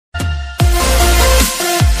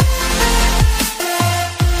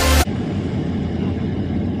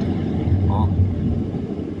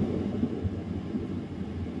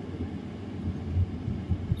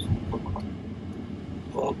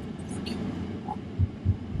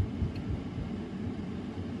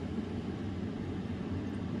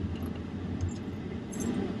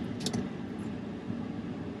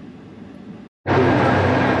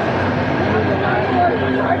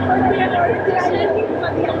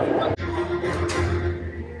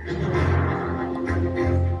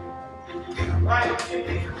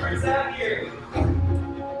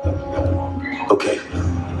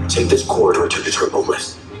Take this corridor to the turbo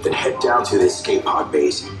lift, then head down to the escape pod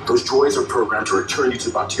base. Those droids are programmed to return you to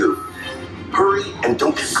Batu. Hurry and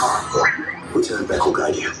don't get caught. Lieutenant Beck will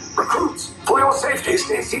guide you. Recruits, for your safety,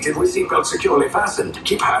 stay seated with seatbelts securely fastened.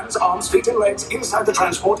 Keep hands, arms, feet, and legs inside the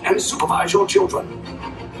transport and supervise your children.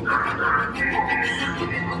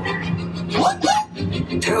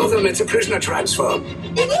 Tell them it's a prisoner transfer.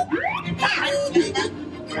 Did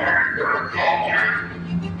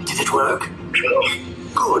it work?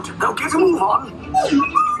 Good. Now get a move on.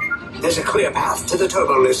 There's a clear path to the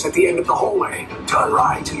turbo lift at the end of the hallway. Turn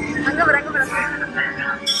right.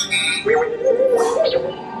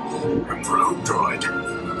 Improved droid.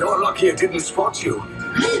 You're lucky it didn't spot you.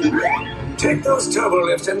 Take those turbo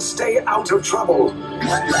lifts and stay out of trouble.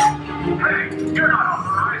 Hey, you're not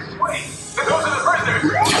authorized. Wait, it goes to the prisoners.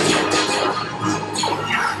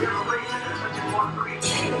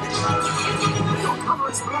 Your cover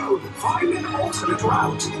is blown. Find an alternate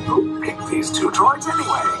route. Who picked these two droids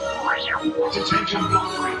anyway? Detention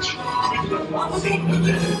block breach.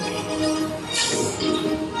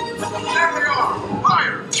 There they are!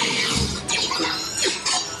 Fire!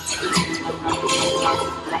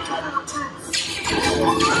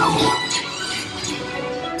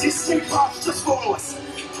 These escape pods just follow us.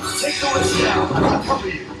 Take the lift down. I'll cover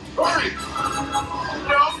you. Hurry!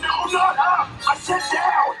 No, not up! I said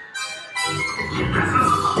down!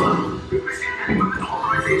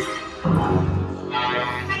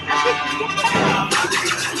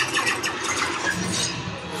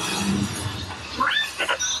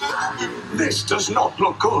 This does not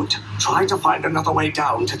look good. Try to find another way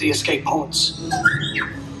down to the escape pods.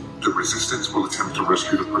 The Resistance will attempt to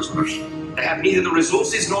rescue the prisoners. They have neither the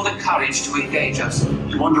resources nor the courage to engage us.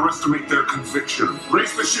 You underestimate their conviction.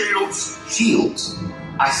 Raise the shields! Shields?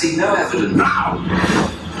 I see no evidence. Now!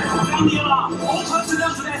 Sound the alarm! All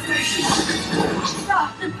personnel to their stations! Sir,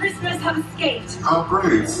 the prisoners have escaped. How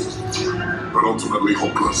brave, but ultimately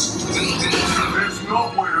hopeless. There's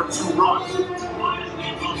nowhere to run.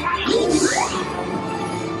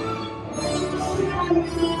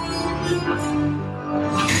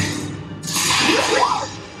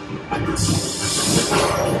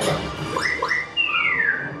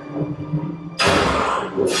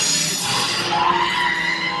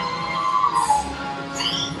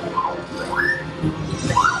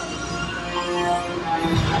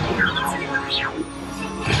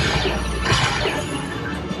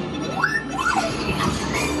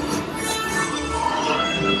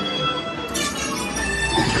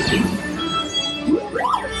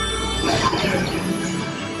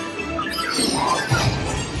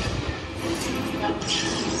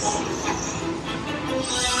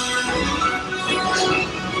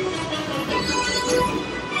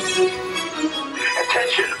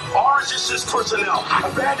 Attention, all resistance personnel.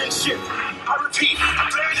 Abandon ship. I repeat,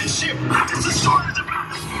 abandon ship. This is started to...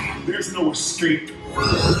 There's no escape. You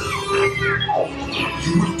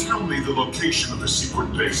will tell me the location of the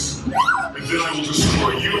secret base, and then I will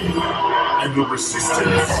destroy you and the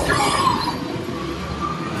Resistance.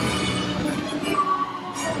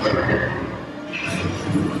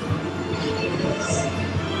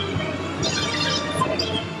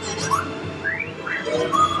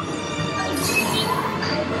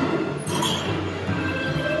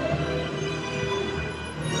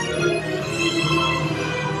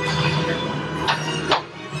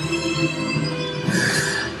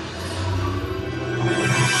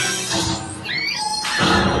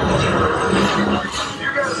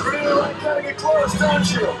 Close,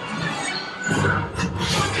 don't you?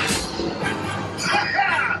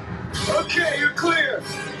 Okay, you're clear.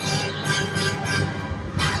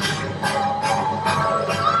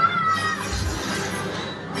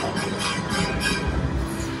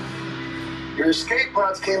 Your escape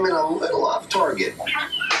pods came in a little off target.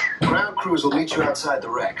 Ground crews will meet you outside the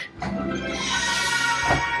wreck.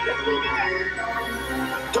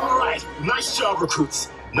 All right, nice job, recruits.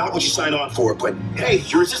 Not what you signed on for, but hey,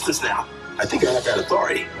 you're Resistance now. I think I have that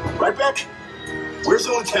authority. Right, Beck? Where's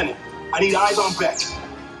the lieutenant? I need eyes on Beck.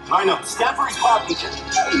 I know. Stand for his pod feature.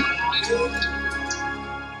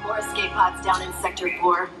 More escape pods down in Sector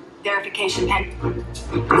 4. Verification pen.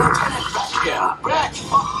 Lieutenant Beck here. Beck!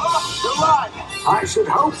 You're alive! I should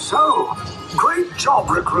hope so. Great job,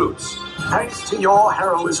 recruits. Thanks to your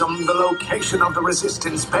heroism, the location of the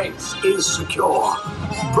Resistance base is secure.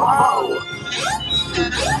 Bravo!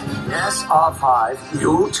 Yes, R5,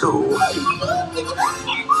 you too.